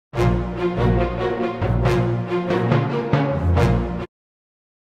Hello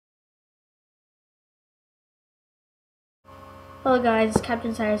guys, it's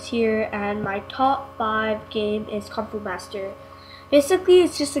Captain Cyrus here, and my top 5 game is Kung Fu Master. Basically,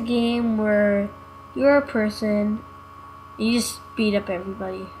 it's just a game where you're a person, you just beat up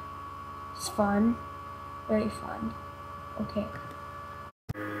everybody. It's fun, very fun. Okay.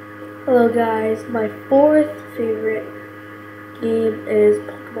 Hello guys, my 4th favorite game is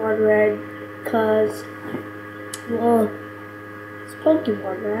Pokemon Red, because, well, it's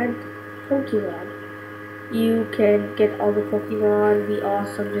Pokemon Red, Pokemon. You can get all the Pokemon, be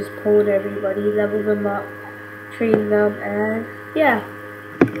awesome, just pull everybody, level them up, train them, and yeah.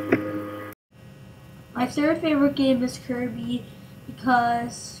 My 3rd favorite game is Kirby's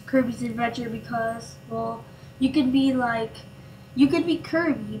Adventure, because, well, you can be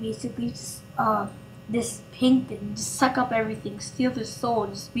Kirby, basically, just, this pink thing, just suck up everything, steal their soul,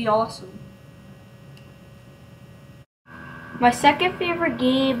 just be awesome. My 2nd favorite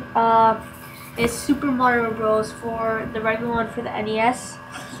game, is Super Mario Bros. For the regular one for the NES.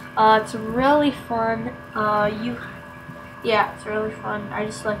 It's really fun. It's really fun. I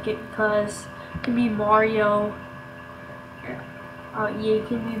just like it because it can be Mario. You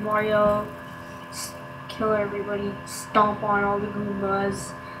can be Mario. Kill everybody. Stomp on all the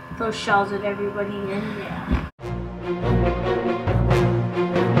Goombas. Throw shells at everybody, and yeah.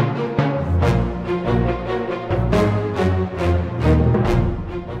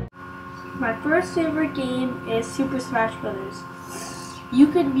 My 1st favorite game is Super Smash Brothers. You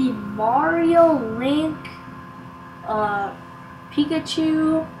can be Mario, Link,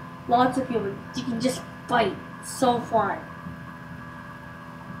 Pikachu, lots of people. You can just fight. It's so fun.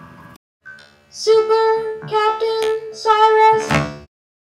 Super Captain Cyrus.